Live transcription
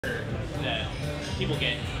people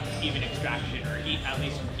get even extraction or at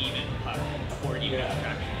least even puck or even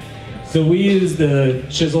extraction? So we use the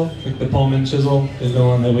chisel, like the Pullman chisel is the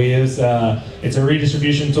one that we use. It's a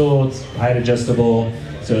redistribution tool, it's height adjustable,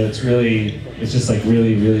 so it's just like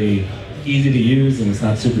really, really easy to use and it's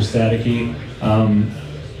not super staticky.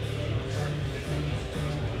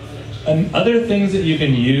 And other things that you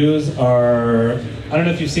can use are, I don't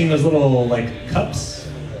know if you've seen those little like cups.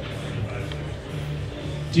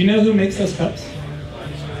 Do you know who makes those cups?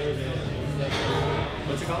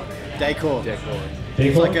 What's it called? Decor. It's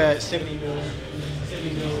Decor? like a 70 mil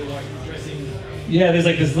like dressing. Yeah, there's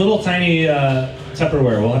like this little tiny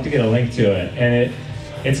Tupperware. We'll have to get a link to it, and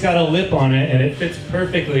it's got a lip on it, and it fits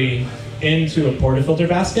perfectly into a portafilter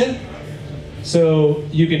basket. So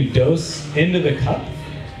you can dose into the cup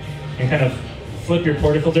and kind of flip your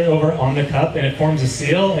portafilter over on the cup, and it forms a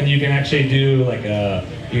seal. And you can actually do like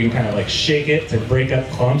you can kind of like shake it to break up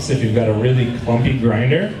clumps if you've got a really clumpy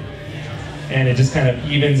grinder. And it just kind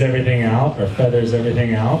of evens everything out or feathers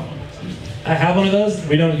everything out. I have one of those.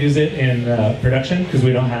 We don't use it in production because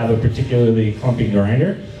we don't have a particularly clumpy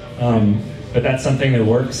grinder. But that's something that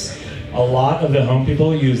works. A lot of the home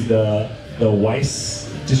people use the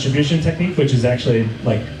Weiss distribution technique, which is actually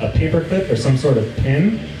like a paper clip or some sort of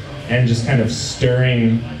pin and just kind of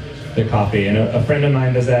stirring the coffee. And a friend of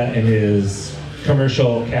mine does that in his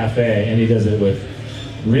commercial cafe, and he does it with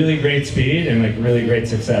really great speed and like really great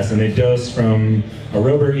success. And they dose from a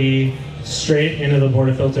Rober E straight into the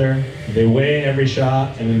portafilter. They weigh every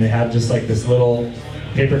shot, and then they have just like this little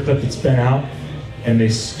paper clip that's spin out, and they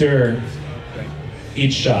stir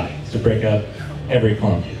each shot to break up every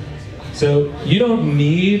clump. So you don't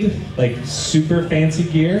need like super fancy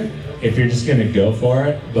gear if you're just gonna go for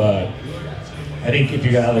it, but I think if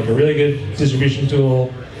you got like a really good distribution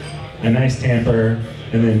tool, a nice tamper,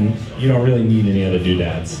 and then you don't really need any other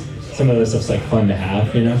doodads. Some of this stuff's like fun to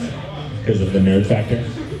have, you know, because of the nerd factor.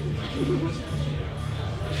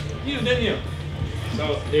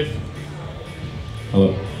 So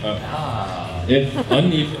if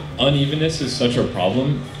unevenness is such a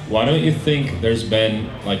problem, why don't you think there's been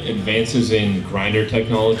like advances in grinder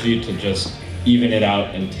technology to just even it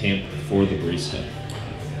out and tamp for the barista?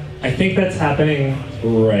 I think that's happening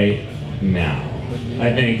right now.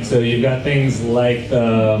 I think so. You've got things like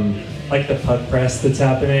the puck press that's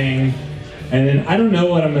happening, and then I don't know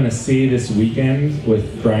what I'm going to see this weekend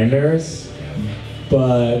with grinders,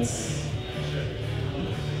 but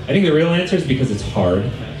I think the real answer is because it's hard,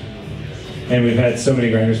 and we've had so many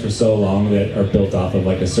grinders for so long that are built off of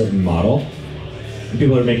like a certain model. And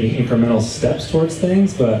people are making incremental steps towards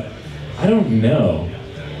things, but I don't know.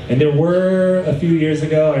 And there were a few years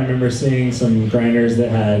ago, I remember seeing some grinders that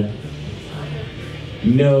had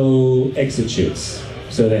no exit chutes.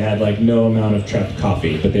 So they had like no amount of trapped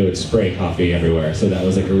coffee, but they would spray coffee everywhere. So that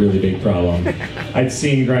was like a really big problem. I'd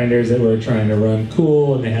seen grinders that were trying to run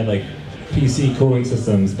cool and they had like PC cooling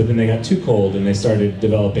systems, but then they got too cold and they started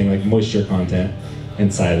developing like moisture content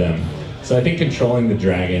inside them. So I think controlling the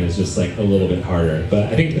dragon is just like a little bit harder. But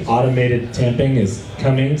I think automated tamping is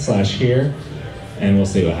coming / here, and we'll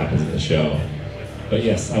see what happens at the show. But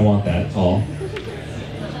yes, I want that all.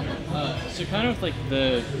 So kind of like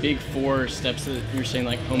the big 4 steps that you're saying,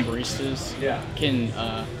 like home baristas can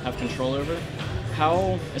have control over.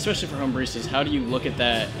 How, especially for home baristas, how do you look at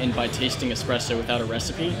that and by tasting espresso without a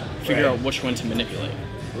recipe, figure out which one to manipulate?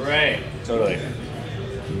 Right, totally.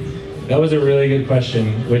 That was a really good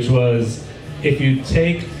question, which was if you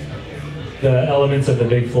take the elements of the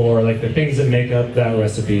big 4, like the things that make up that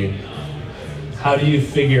recipe, how do you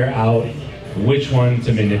figure out which one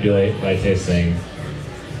to manipulate by tasting?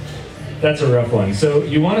 That's a rough one. So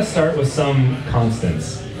you want to start with some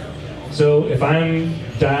constants. So if I'm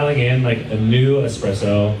dialing in like a new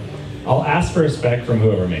espresso, I'll ask for a spec from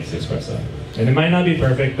whoever makes the espresso. And it might not be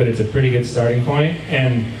perfect, but it's a pretty good starting point.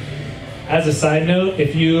 And as a side note,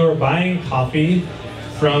 if you are buying coffee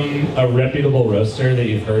from a reputable roaster that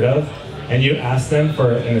you've heard of, and you ask them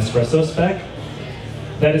for an espresso spec,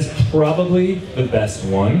 that is probably the best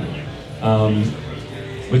one.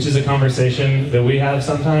 Which is a conversation that we have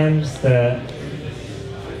sometimes that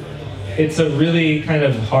it's a really kind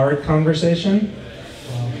of hard conversation.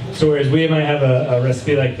 So whereas we might have a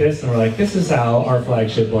recipe like this and we're like, this is how our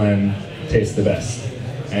flagship blend tastes the best.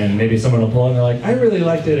 And maybe someone will pull it and they're like, I really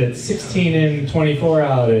liked it at 16 in, 24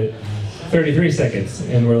 out at 33 seconds.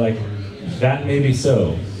 And we're like, that may be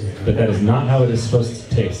so, but that is not how it is supposed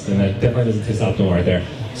to taste. And that definitely doesn't taste optimal right there.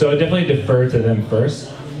 So I definitely defer to them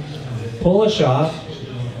first. Pull a shot.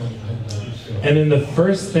 And then the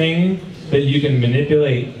first thing that you can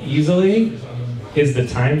manipulate easily is the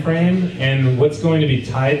time frame, and what's going to be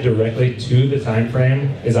tied directly to the time frame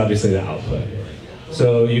is obviously the output.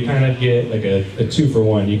 So you kind of get like a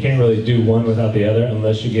 2-for-1. You can't really do one without the other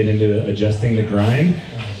unless you get into adjusting the grind,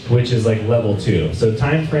 which is like level 2. So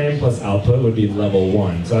time frame plus output would be level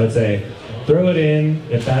 1. So I'd say throw it in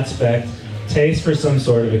at that spec, taste for some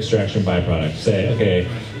sort of extraction byproduct. Say, okay,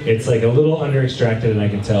 it's like a little under extracted and I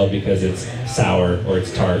can tell because it's sour or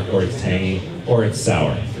it's tart or it's tangy or it's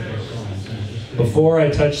sour. Before I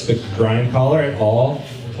touch the grind collar at all,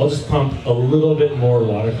 I'll just pump a little bit more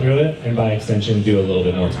water through it and by extension do a little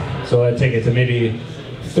bit more time. So I'd take it to maybe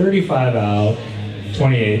 35 out,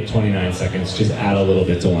 28, 29 seconds, just add a little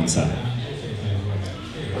bit to one side.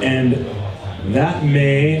 And that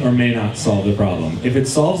may or may not solve the problem. If it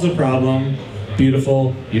solves the problem,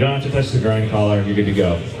 beautiful, you don't have to touch the grind collar, you're good to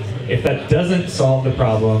go. If that doesn't solve the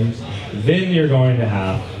problem, then you're going to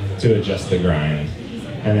have to adjust the grind.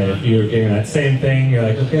 And then if you're getting that same thing, you're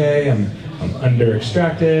like, okay, I'm under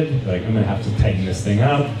extracted, like I'm gonna have to tighten this thing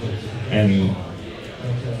up. And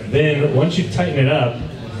then once you tighten it up,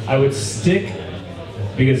 I would stick,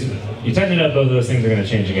 because you tighten it up, both of those things are gonna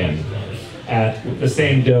change again. At the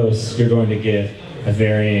same dose, you're going to get a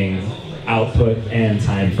varying output and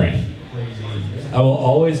time frame. I will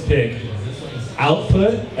always pick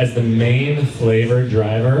output as the main flavor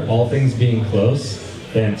driver, all things being close,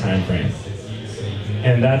 then time frame.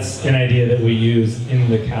 And that's an idea that we use in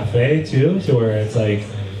the cafe too, to where it's like,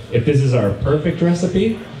 if this is our perfect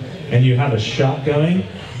recipe, and you have a shot going,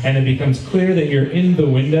 and it becomes clear that you're in the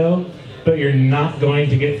window, but you're not going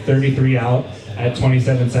to get 33 out at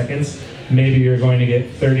 27 seconds, maybe you're going to get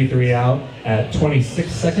 33 out at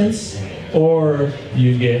 26 seconds, or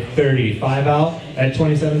you get 35 out at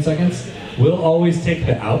 27 seconds, we'll always take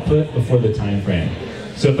the output before the time frame.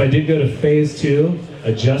 So if I did go to phase 2,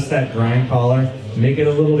 adjust that grind collar, make it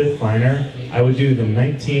a little bit finer, I would do the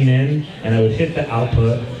 19 in, and I would hit the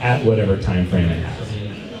output at whatever time frame it has.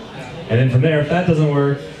 And then from there, if that doesn't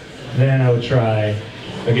work, then I would try,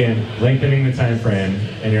 again, lengthening the time frame,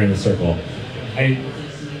 and you're in the circle.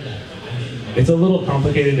 It's a little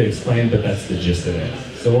complicated to explain, but that's the gist of it.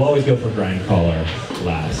 So we'll always go for grind collar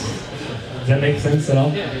last. Does that make sense at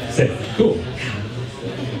all? Yeah. Sick. Cool.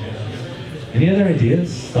 Any other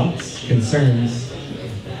ideas, thoughts, concerns?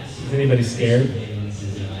 Is anybody scared?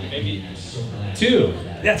 Maybe 2.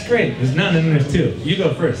 That's great. There's none and there's 2. You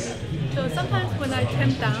go first. So sometimes when I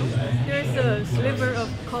tamp down, there is a sliver of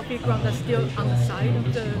coffee ground that's still on the side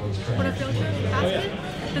of the portafilter basket.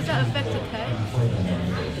 Does that affect the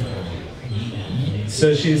taste?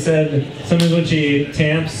 So she said sometimes when she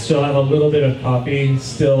tamps, she'll have a little bit of coffee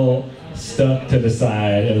still stuck to the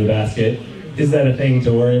side of the basket. Is that a thing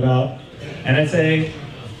to worry about? And I'd say,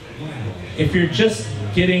 if you're just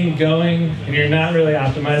getting going and you're not really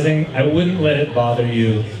optimizing, I wouldn't let it bother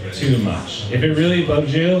you too much. If it really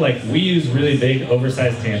bugs you, like we use really big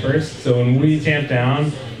oversized tampers, so when we tamp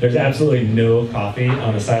down, there's absolutely no coffee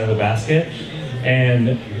on the side of the basket,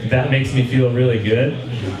 and that makes me feel really good.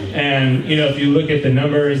 And you know, if you look at the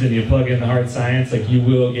numbers and you plug in the hard science, like you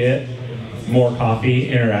will get more coffee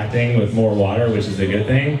interacting with more water, which is a good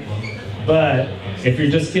thing. But if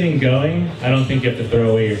you're just getting going, I don't think you have to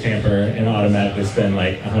throw away your tamper and automatically spend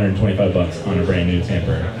like 125 bucks on a brand new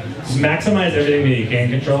tamper. Just maximize everything that you can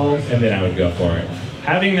control, and then I would go for it.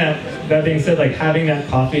 Having that being said, like having that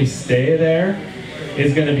coffee stay there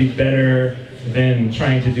is gonna be better than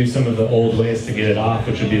trying to do some of the old ways to get it off,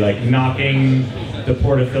 which would be like knocking the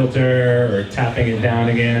portafilter or tapping it down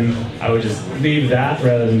again. I would just leave that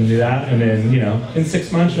rather than do that, and then, you know, in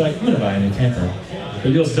 6 months you're like, I'm gonna buy a new tamper.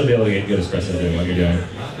 But you'll still be able to get good espresso doing what you're doing.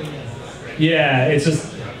 Yeah, it's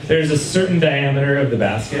just, there's a certain diameter of the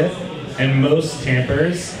basket, and most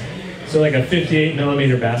tampers, so like a 58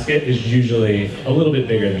 millimeter basket is usually a little bit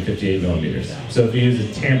bigger than 58 millimeters. So if you use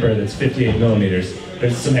a tamper that's 58 millimeters,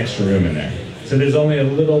 there's some extra room in there. So there's only a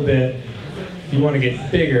little bit, you want to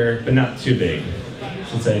get bigger, but not too big.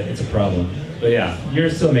 It's a problem. But yeah, you're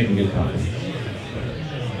still making good coffee.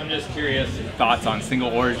 I'm just curious, thoughts on single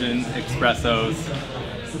origin espressos,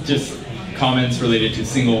 just comments related to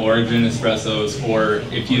single origin espressos, or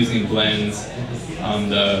if using blends,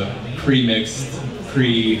 the pre-mixed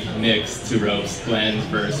to roast blends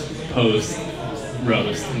versus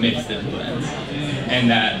post-roast mixed in blends, and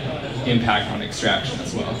that impact on extraction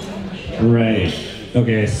as well. Right.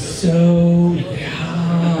 Okay, so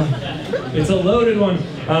it's a loaded one.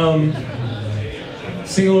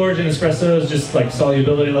 Single origin espresso is just like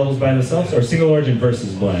solubility levels by themselves, or single origin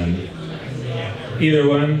versus blend? Either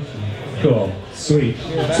one? Cool, sweet.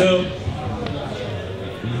 So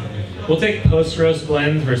we'll take post-roast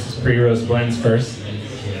blends versus pre-roast blends first.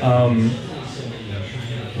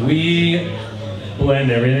 We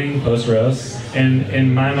blend everything post-roast, and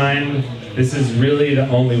in my mind, this is really the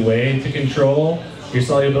only way to control your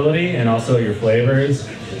solubility and also your flavors.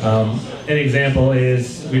 An example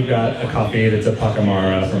is we've got a coffee that's a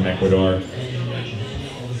Pacamara from Ecuador.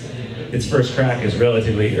 Its first crack is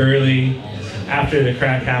relatively early. After the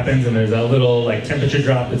crack happens and there's a little like temperature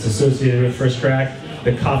drop that's associated with first crack,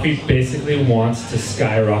 the coffee basically wants to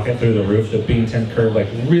skyrocket through the roof. The bean temp curve like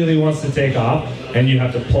really wants to take off, and you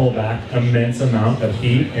have to pull back immense amount of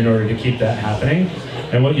heat in order to keep that happening.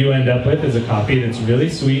 And what you end up with is a coffee that's really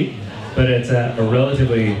sweet, but it's at a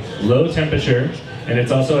relatively low temperature, and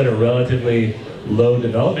it's also at a relatively low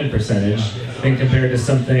development percentage than compared to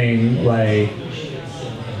something like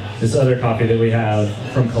this other coffee that we have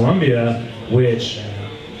from Colombia, which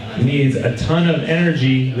needs a ton of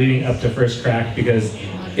energy leading up to first crack because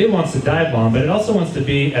it wants to dive bomb, but it also wants to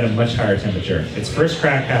be at a much higher temperature. Its first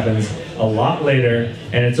crack happens a lot later,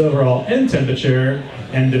 and its overall end temperature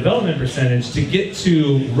and development percentage to get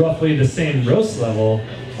to roughly the same roast level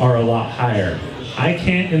are a lot higher. I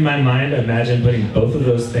can't in my mind imagine putting both of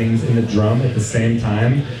those things in the drum at the same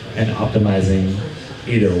time and optimizing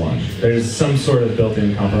either one. There's some sort of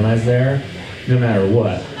built-in compromise there, no matter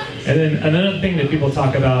what. And then another thing that people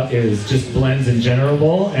talk about is just blends in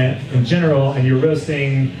general, and you're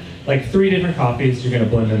roasting like 3 different coffees, you're gonna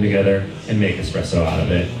blend them together and make espresso out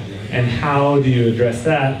of it. And how do you address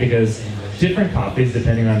that? Because different coffees,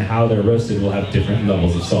 depending on how they're roasted, will have different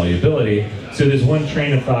levels of solubility. So there's one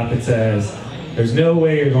train of thought that says, there's no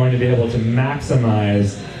way you're going to be able to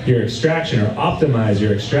maximize your extraction or optimize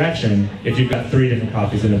your extraction if you've got 3 different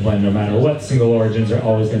coffees in a blend. No matter what, single origins are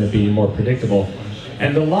always gonna be more predictable.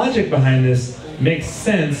 And the logic behind this makes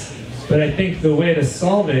sense, but I think the way to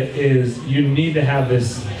solve it is you need to have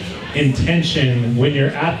this intention when you're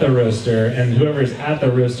at the roaster, and whoever's at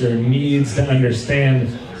the roaster needs to understand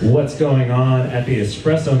what's going on at the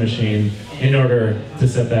espresso machine in order to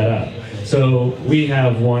set that up. So we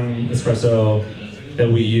have one espresso that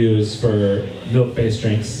we use for milk-based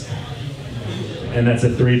drinks, and that's a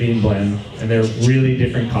 3-bean blend, and they're really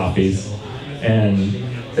different coffees, and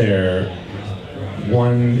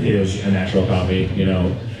one is a natural coffee, you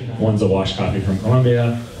know, one's a wash coffee from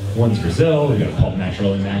Colombia, one's Brazil, we've got a pulp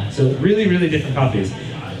natural in there. So really, really different coffees.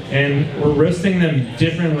 And we're roasting them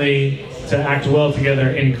differently to act well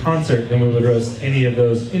together in concert than we would roast any of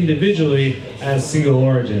those individually as single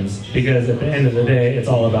origins, because at the end of the day, it's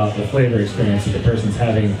all about the flavor experience that the person's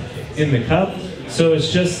having in the cup. So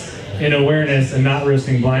it's just in awareness and not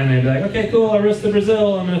roasting blindly and be like, okay, cool, I roast the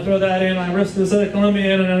Brazil, I'm gonna throw that in, I roast this other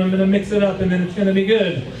Colombian, and I'm gonna mix it up, and then it's gonna be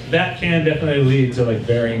good. That can definitely lead to like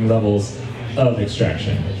varying levels of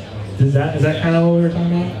extraction. Is that kind of what we were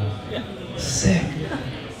talking about? Yeah. Sick.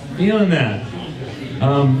 Feeling that.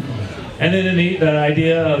 And then the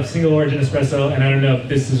idea of single origin espresso, and I don't know if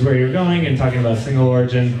this is where you're going and talking about single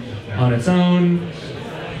origin on its own.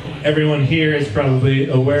 Everyone here is probably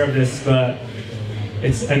aware of this, but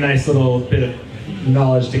it's a nice little bit of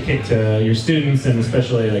knowledge to kick to your students, and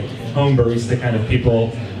especially like home barista kind of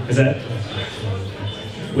people, is that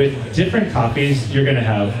with different coffees, you're gonna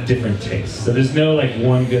have different tastes. So there's no like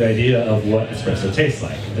one good idea of what espresso tastes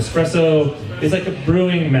like. Espresso is like a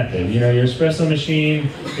brewing method. You know, your espresso machine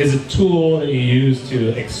is a tool that you use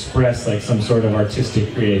to express like some sort of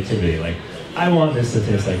artistic creativity. Like, I want this to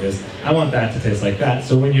taste like this, I want that to taste like that.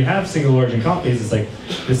 So when you have single origin coffees, it's like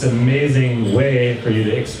this amazing way for you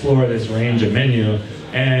to explore this range of menu,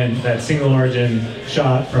 and that single origin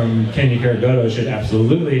shot from Kenya Karagoto should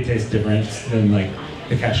absolutely taste different than like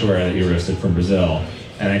the cachoeira that you roasted from Brazil.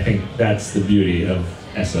 And I think that's the beauty of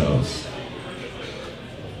SOs.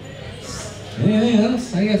 Anything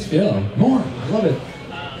else? How you guys feel? More, I love it.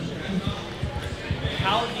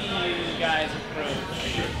 How do you guys approach?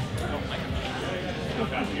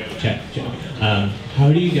 Check.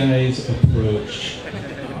 How do you guys approach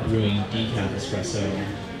brewing decaf espresso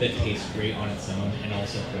that tastes great on its own and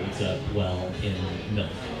also holds up well in milk?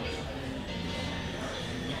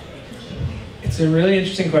 It's a really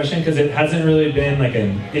interesting question because it hasn't really been like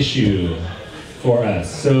an issue for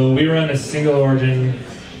us. So we run a single origin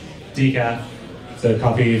decaf. It's a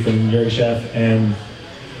coffee from Yurgishev, and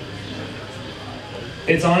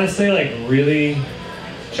it's honestly like really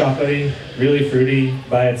chocolatey, really fruity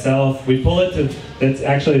by itself. We pull it to, that's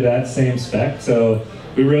actually that same spec. So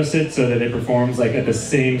we roast it so that it performs like at the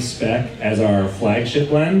same spec as our flagship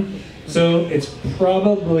blend. So it's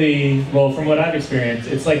probably, well, from what I've experienced,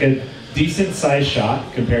 it's like a decent sized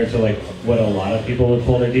shot compared to like what a lot of people would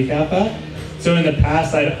pull their decaf at. So in the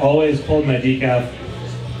past, I'd always pulled my decaf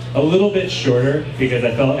a little bit shorter because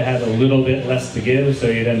I felt it had a little bit less to give, so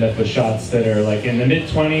you'd end up with shots that are like in the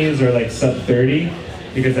mid-20s or like sub-30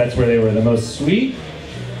 because that's where they were the most sweet.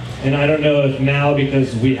 And I don't know if now,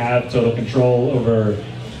 because we have total control over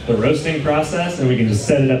the roasting process and we can just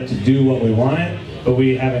set it up to do what we want it, but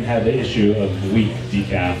we haven't had the issue of weak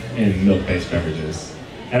decaf in milk-based beverages.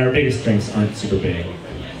 And our biggest drinks aren't super big.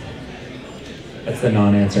 That's the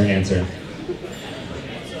non-answer answer.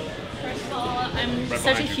 First of all, I'm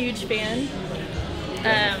such a huge fan,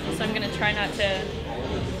 so I'm gonna try not to.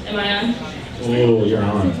 Am I on? Oh, you're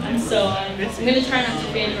on. I'm so on. I'm gonna try not to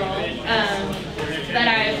fangirl. That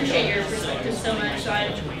I appreciate your perspective so much. So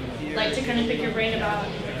I'd like to kind of pick your brain about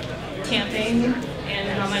tamping and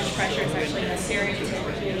how much pressure is actually necessary to do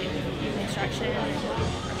extraction.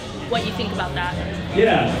 What you think about that?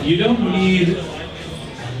 Yeah, you don't need,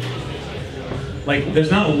 like, there's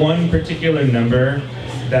not one particular number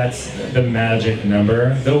that's the magic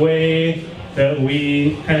number. The way that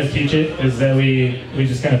we kind of teach it is that we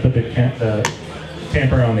just kind of put the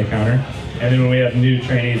tamper on the counter, and then when we have new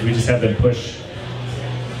trainees, we just have them push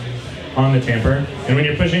on the tamper. And when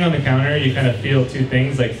you're pushing on the counter, you kind of feel two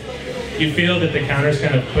things. Like, you feel that the counter's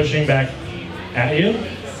kind of pushing back at you.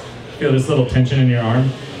 Feel this little tension in your arm.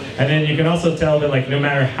 And then you can also tell that, like, no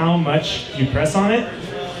matter how much you press on it,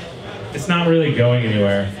 it's not really going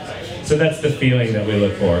anywhere. So that's the feeling that we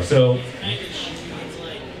look for. So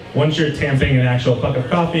once you're tamping an actual puck of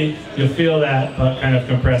coffee, you'll feel that puck kind of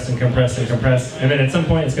compress and compress and compress. And then at some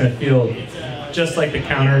point, it's going to feel just like the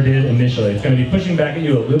counter did initially. It's going to be pushing back at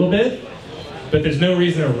you a little bit, but there's no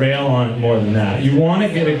reason to rail on it more than that. You want to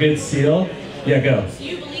get a good seal. Yeah, go. So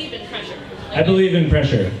you believe in pressure? I believe in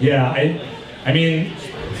pressure. Yeah, I mean,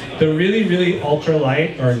 the really, really ultra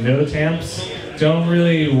light or no tamps don't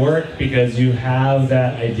really work because you have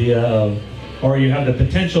that idea of, or you have the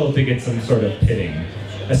potential to get some sort of pitting,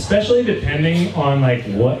 especially depending on like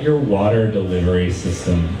what your water delivery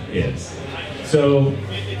system is. So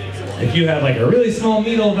if you have like a really small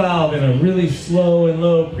needle valve and a really slow and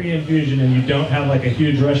low pre-infusion and you don't have like a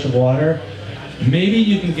huge rush of water, maybe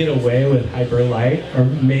you can get away with hyper light, or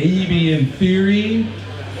maybe in theory,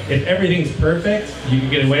 if everything's perfect, you can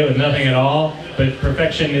get away with nothing at all, but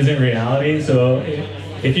perfection isn't reality. So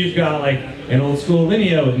if you've got like an old school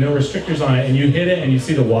linea with no restrictors on it and you hit it and you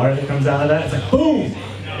see the water that comes out of that, it's like boom!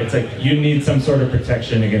 It's like you need some sort of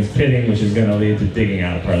protection against pitting, which is gonna lead to digging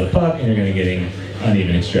out a part of the puck and you're gonna getting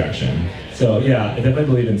uneven extraction. So yeah, I definitely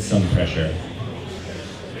believe in some pressure.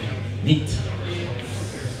 Neat.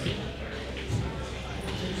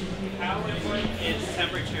 How important is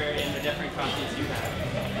temperature in the different coffees you have?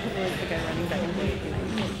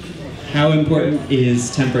 How important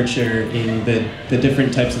is temperature in the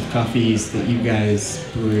different types of coffees that you guys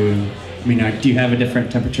brew? I mean, do you have a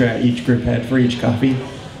different temperature at each group head for each coffee?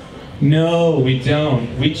 No, we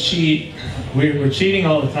don't. We cheat. We're cheating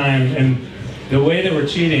all the time, and the way that we're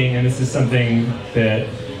cheating, and this is something that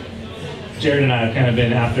Jared and I have kind of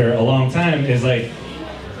been after a long time, is like,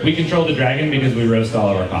 we control the dragon because we roast all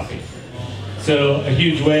of our coffee. So a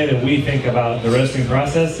huge way that we think about the roasting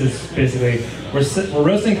process is basically, we're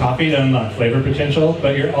roasting coffee to unlock flavor potential,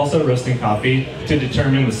 but you're also roasting coffee to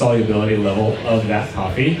determine the solubility level of that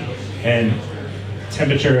coffee. And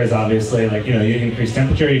temperature is obviously like, you increase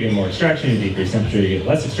temperature, you get more extraction, you decrease temperature, you get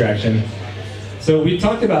less extraction. So we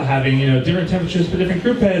talked about having, different temperatures for different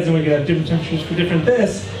group heads, and we could have different temperatures for different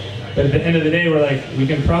this, but at the end of the day, we're like, we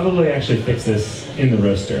can probably actually fix this in the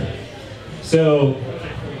roaster. So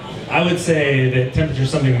I would say that temperature is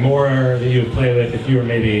something more that you would play with if you were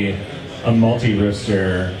maybe a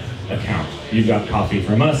multi-roaster account. You've got coffee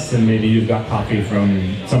from us, and maybe you've got coffee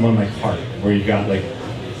from someone like Hart, where you've got, like,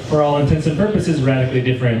 for all intents and purposes, radically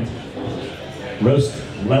different roast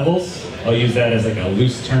levels. I'll use that as like a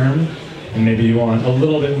loose term. And maybe you want a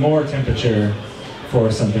little bit more temperature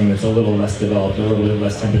for something that's a little less developed, a little bit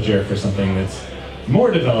less temperature for something that's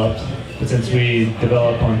more developed. But since we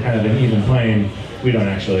develop on kind of an even plane, we don't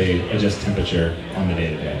actually adjust temperature on the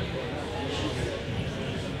day-to-day.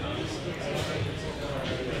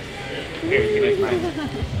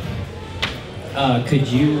 Could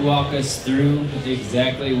you walk us through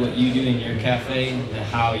exactly what you do in your cafe,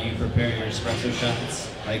 how you prepare your espresso shots?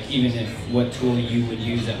 Like, even if what tool you would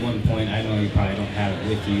use at one point, I know you probably don't have it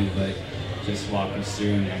with you, but just walk us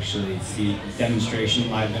through and actually see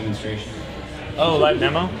live demonstration. Oh, live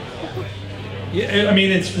demo? Yeah, I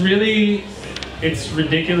mean, it's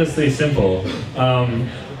ridiculously simple.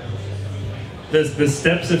 The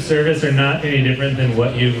steps of service are not any different than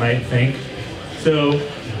what you might think. So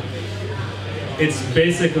it's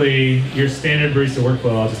basically your standard barista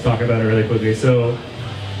workflow. I'll just talk about it really quickly. So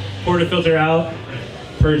pour the filter out,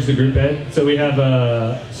 purge the group head. So we have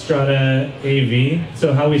a Strata AV.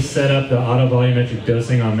 So how we set up the auto volumetric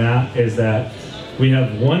dosing on that is that we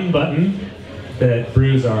have one button that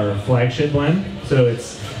brews our flagship blend. So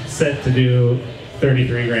it's set to do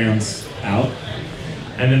 33 grams out.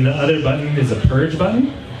 And then the other button is a purge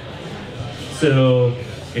button. So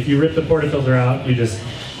if you rip the portafilter out, you just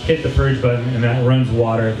hit the purge button and that runs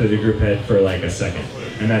water through the group head for like a second.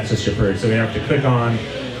 And that's just your purge. So we have to click on,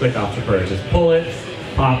 click off the purge. Just pull it,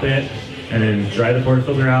 pop it, and then dry the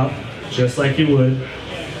portafilter out just like you would.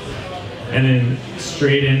 And then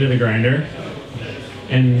straight into the grinder.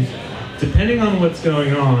 And depending on what's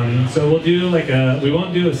going on, so we'll do like we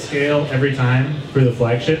won't do a scale every time for the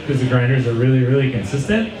flagship because the grinders are really, really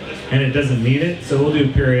consistent and it doesn't need it. So we'll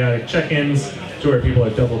do periodic check-ins to where people are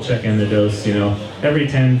double checking the dose, you know. Every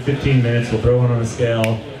 10, 15 minutes we'll throw one on the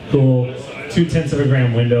scale. Cool, 0.2 of a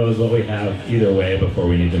gram window is what we have either way before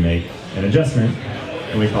we need to make an adjustment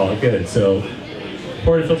and we call it good. So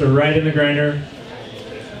portafilter right in the grinder,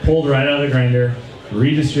 pulled right out of the grinder,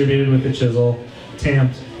 redistributed with the chisel,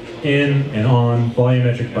 tamped, in and on,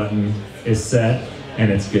 volumetric button is set,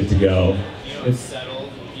 and it's good to go. You don't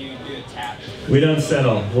settle, you do a tap. We don't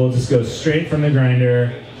settle. We'll just go straight from the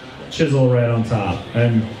grinder, chisel right on top.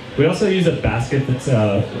 And we also use a basket that's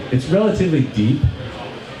it's relatively deep.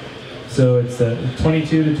 So it's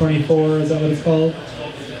 22 to 24, is that what it's called?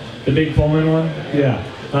 The big Pullman one? Yeah.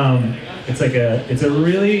 It's a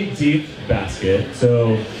really deep basket.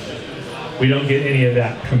 So we don't get any of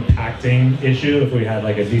that compacting issue. If we had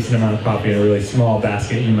like a decent amount of coffee in a really small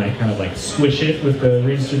basket, you might kind of like squish it with the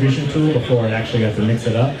redistribution tool before it actually got to mix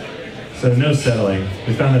it up. So no settling.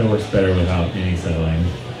 We found that it works better without any settling.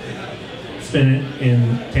 Spin it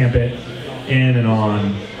in, tamp it, in and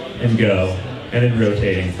on, and go, and then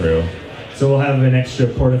rotating through. So we'll have an extra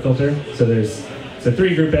portafilter. So it's a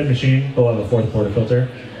 3 group head machine, but we'll have a 4th portafilter.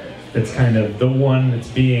 It's kind of the one that's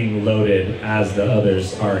being loaded as the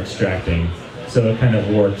others are extracting. So it kind of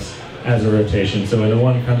works as a rotation. So when the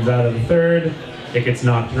one comes out of the 3rd, it gets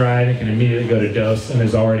knocked dry, it can immediately go to dose, and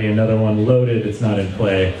there's already another one loaded that's not in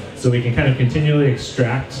play. So we can kind of continually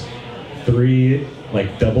extract 3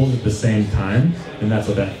 like doubles at the same time, and that's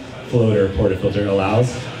what that floater portafilter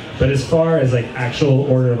allows. But as far as like actual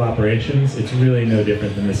order of operations, it's really no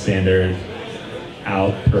different than the standard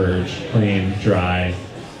out, purge, clean, dry,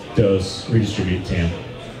 dose, redistribute, tamp,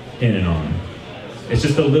 in and on. It's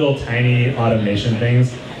just the little tiny automation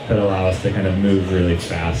things that allow us to kind of move really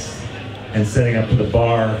fast and setting up the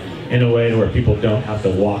bar in a way to where people don't have to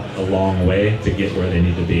walk a long way to get where they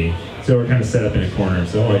need to be. So we're kind of set up in a corner,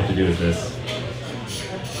 so all we have to do is this.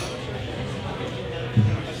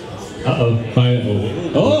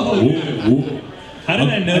 Uh-oh. Oh! How did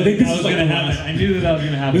I know that was going to happen? I knew that was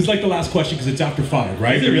going to happen. This is like the last question because it's after 5,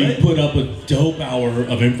 right? Is it really? You put up a dope hour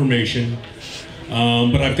of information.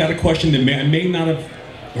 But I've got a question that I may not have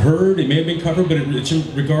heard, it may have been covered, but it's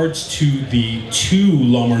in regards to the 2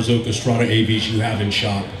 La Marzocco Strata AVs you have in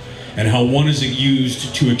shop and how one is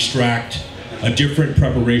used to extract a different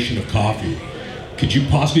preparation of coffee. Could you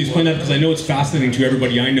possibly explain that? Because I know it's fascinating to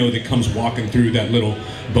everybody I know that comes walking through that little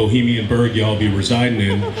bohemian burg y'all be residing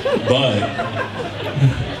in, but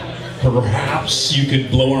perhaps you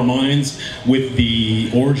could blow our minds with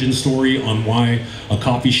the origin story on why a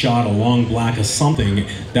coffee shot, a long black, or something,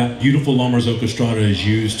 that beautiful La Marzocco Strata is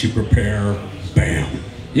used to prepare, bam.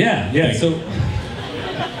 Yeah, so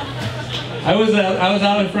I was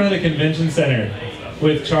out in front of the convention center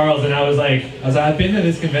with Charles, and I was like, I've been to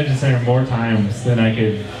this convention center more times than I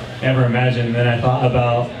could ever imagine. And then I thought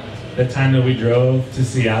about the time that we drove to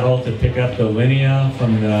Seattle to pick up the Linea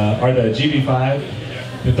from the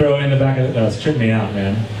GB5 to throw it in the back of the, that was tripping me out,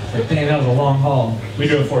 man. Like, dang, that was a long haul. We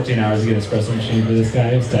drove 14 hours to get an espresso machine for this guy.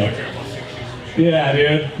 It was tight. Yeah,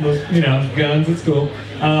 dude, you know, guns, it's cool.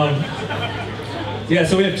 Yeah,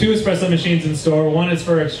 so we have 2 espresso machines in store. One is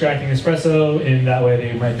for extracting espresso in that way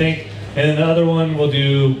that you might think. And then the other one will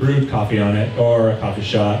do brewed coffee on it, or a coffee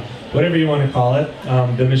shot, whatever you want to call it.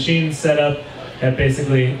 The machine's set up at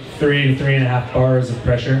basically 3 to 3.5 bars of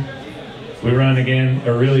pressure. We run, again,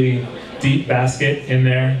 a really deep basket in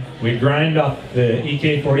there. We grind off the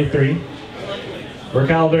EK43. We're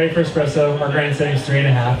calibrated for espresso. Our grind setting is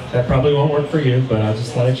 3.5. That probably won't work for you, but I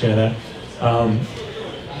just thought I'd share that.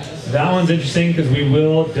 That one's interesting because we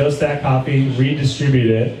will dose that coffee, redistribute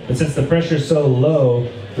it, but since the pressure is so low,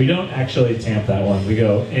 we don't actually tamp that one. We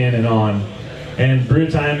go in and on. And brew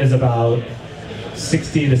time is about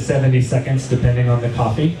 60 to 70 seconds depending on the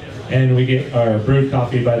coffee. And we get our brewed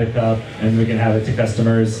coffee by the cup and we can have it to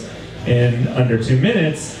customers in under 2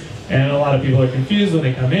 minutes. And a lot of people are confused when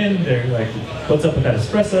they come in. They're like, what's up with that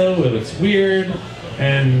espresso? It looks weird.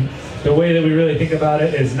 And the way that we really think about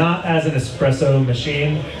it is not as an espresso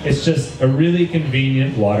machine, it's just a really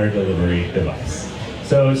convenient water delivery device.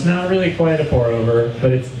 So it's not really quite a pour over,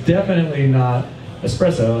 but it's definitely not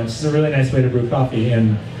espresso. It's just a really nice way to brew coffee.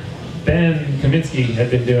 And Ben Kaminsky had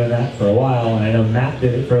been doing that for a while, and I know Matt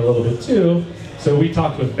did it for a little bit too. So we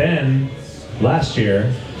talked with Ben last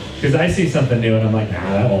year, because I see something new and I'm like, nah,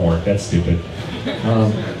 that won't work, that's stupid.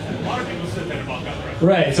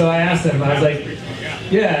 Right, so I asked him, I was like,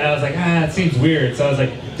 yeah, I was like, it seems weird. So I was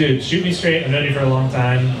like, dude, shoot me straight, I've known you for a long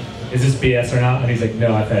time. Is this BS or not? And he's like,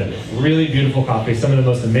 no, I've had really beautiful coffee, some of the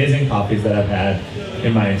most amazing coffees that I've had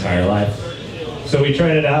in my entire life. So we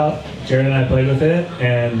tried it out, Jared and I played with it,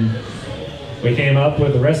 and we came up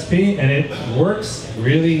with a recipe, and it works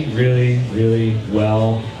really, really, really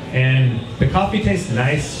well. And the coffee tastes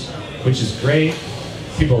nice, which is great.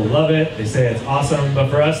 People love it, they say it's awesome, but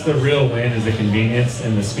for us the real win is the convenience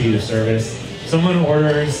and the speed of service. Someone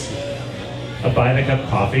orders a by-the-cup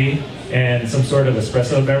coffee and some sort of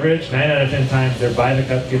espresso beverage, 9 out of 10 times their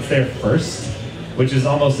by-the-cup gets there first, which is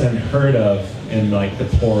almost unheard of in like the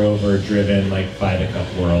pour-over driven like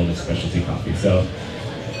by-the-cup world of specialty coffee. So,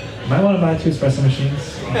 you might want to buy 2 espresso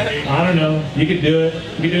machines. I don't know, you could do it.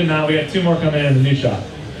 You could do it now, we got 2 more coming in the new shop.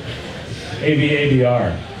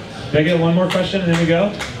 ABR. Did I get one more question and then we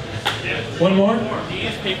go? Yeah. One more? Do you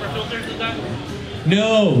use paper filters with that?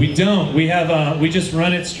 No, we don't. We have we just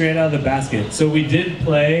run it straight out of the basket. So we did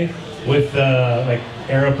play with the like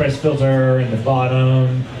AeroPress filter in the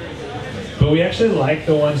bottom, but we actually like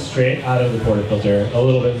the one straight out of the portafilter a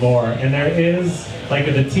little bit more. And there is like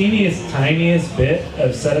the teeniest, tiniest bit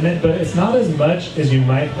of sediment, but it's not as much as you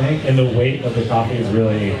might think, and the weight of the coffee is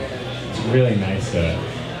really nice to it.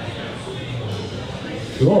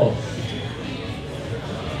 Cool.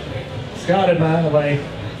 Scott, am I like,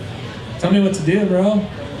 tell me what to do, bro.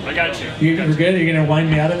 I got you. We're good? You're gonna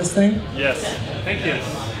wind me out of this thing? Yes. Thank you.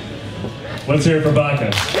 Let's hear it for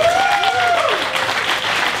Baca.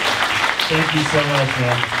 Thank you so much,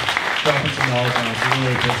 man. Dropping some knowledge on us. We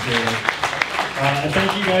really appreciate it. And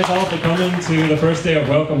thank you guys all for coming to the first day of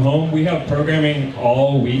Welcome Home. We have programming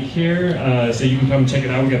all week here, so you can come check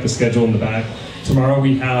it out. We got the schedule in the back. Tomorrow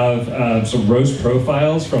we have some roast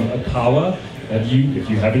profiles from Akawa. If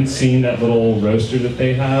you haven't seen that little roaster that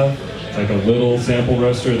they have, it's like a little sample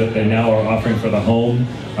roaster that they now are offering for the home.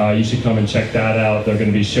 You should come and check that out. They're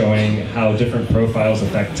going to be showing how different profiles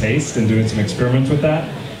affect taste and doing some experiments with that.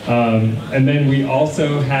 And then we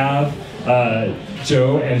also have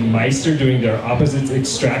Joe and Meister doing their Opposites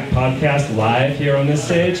Extract podcast live here on this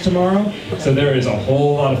stage tomorrow. So there is a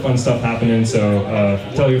whole lot of fun stuff happening. So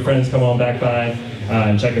tell your friends, come on back by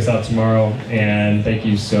and check us out tomorrow. And thank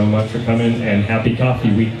you so much for coming, and happy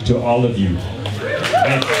coffee week to all of you.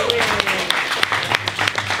 Thanks.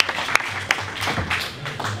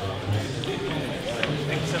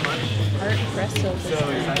 Espresso. So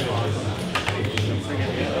excited.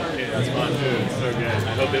 That's fun, dude. So good.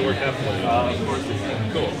 I hope it worked out for you. Of course it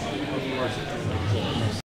did. Cool.